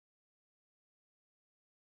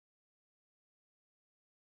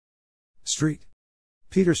Street.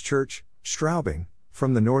 Peter's Church, Straubing,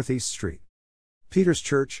 from the northeast street. Peter's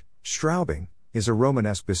Church, Straubing, is a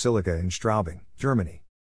Romanesque basilica in Straubing, Germany.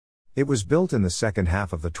 It was built in the second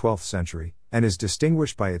half of the 12th century, and is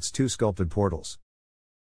distinguished by its two sculpted portals.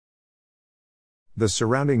 The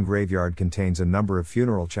surrounding graveyard contains a number of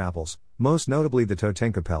funeral chapels, most notably the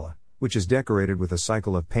Totenkapelle, which is decorated with a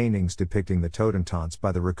cycle of paintings depicting the Totentanz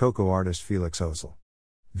by the Rococo artist Felix Hözl.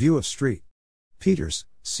 View of Street. Peters,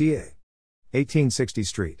 ca. 1860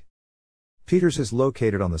 Street. Peters is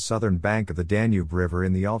located on the southern bank of the Danube River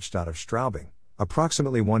in the Altstadt of Straubing,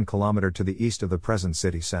 approximately 1 kilometer to the east of the present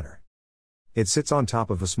city center. It sits on top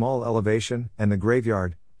of a small elevation, and the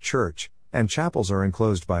graveyard, church, and chapels are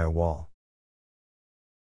enclosed by a wall.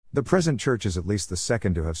 The present church is at least the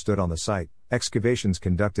second to have stood on the site. Excavations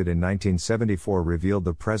conducted in 1974 revealed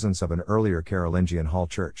the presence of an earlier Carolingian hall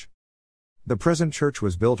church. The present church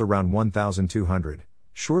was built around 1200,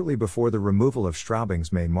 shortly before the removal of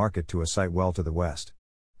Straubing's main market to a site well to the west.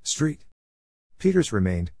 Street. Peters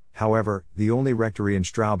remained, however, the only rectory in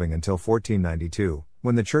Straubing until 1492,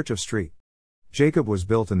 when the Church of St. Jacob was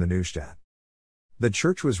built in the Neustadt. The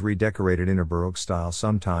church was redecorated in a Baroque style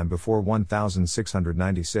sometime before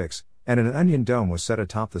 1696, and an onion dome was set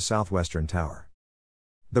atop the southwestern tower.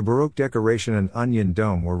 The Baroque decoration and onion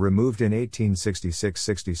dome were removed in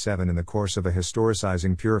 1866-67 in the course of a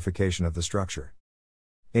historicizing purification of the structure.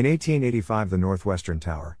 In 1885 the northwestern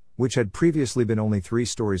tower, which had previously been only 3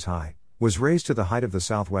 stories high, was raised to the height of the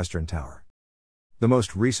southwestern tower. The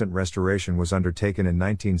most recent restoration was undertaken in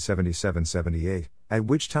 1977-78, at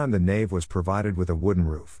which time the nave was provided with a wooden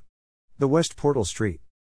roof. The West Portal. Street.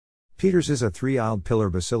 Peters is a 3-aisled pillar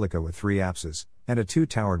basilica with 3 apses, and a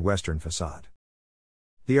 2-towered western facade.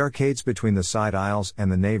 The arcades between the side aisles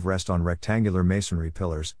and the nave rest on rectangular masonry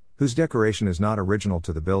pillars, whose decoration is not original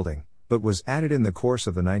to the building, but was added in the course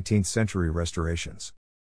of the 19th century restorations.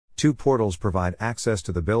 2 portals provide access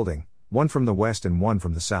to the building, one from the west and one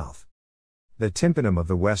from the south. The tympanum of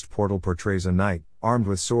the west portal portrays a knight, armed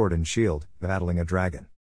with sword and shield, battling a dragon.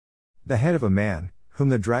 The head of a man, whom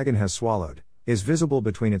the dragon has swallowed, is visible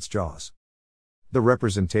between its jaws. The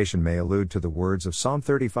representation may allude to the words of Psalm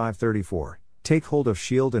 35:34, "Take hold of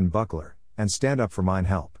shield and buckler, and stand up for mine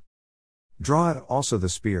help. Draw out also the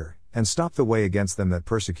spear, and stop the way against them that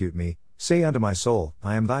persecute me, say unto my soul,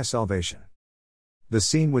 I am thy salvation." The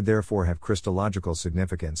scene would therefore have Christological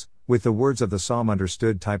significance, with the words of the psalm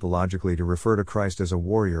understood typologically to refer to Christ as a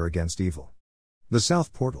warrior against evil. The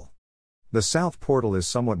South Portal. The South Portal is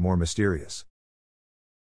somewhat more mysterious.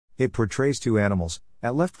 It portrays 2 animals,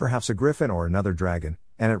 at left perhaps a griffin or another dragon,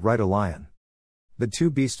 and at right a lion. The 2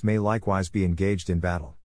 beasts may likewise be engaged in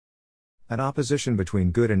battle. An opposition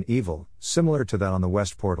between good and evil, similar to that on the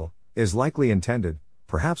West Portal, is likely intended,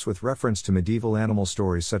 perhaps with reference to medieval animal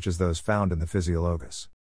stories such as those found in the Physiologus.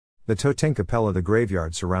 The Totenkapelle. The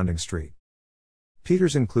graveyard surrounding Street.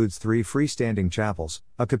 Peters includes 3 freestanding chapels,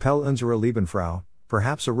 a Kapelle unserer lieben Frau,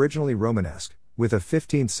 perhaps originally Romanesque, with a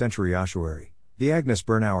 15th century ossuary, the Agnes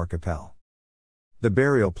Bernauer Kapelle. The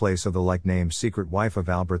burial place of the like-named secret wife of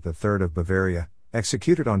Albert III of Bavaria,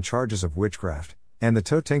 executed on charges of witchcraft, and the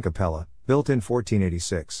Totenkapelle, built in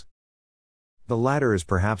 1486. The latter is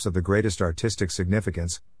perhaps of the greatest artistic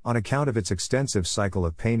significance, on account of its extensive cycle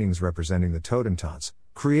of paintings representing the Totentanz,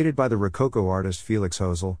 created by the Rococo artist Felix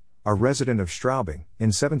Hözl, a resident of Straubing,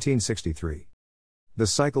 in 1763. The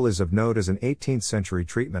cycle is of note as an 18th century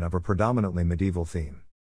treatment of a predominantly medieval theme.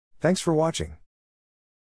 Thanks for watching.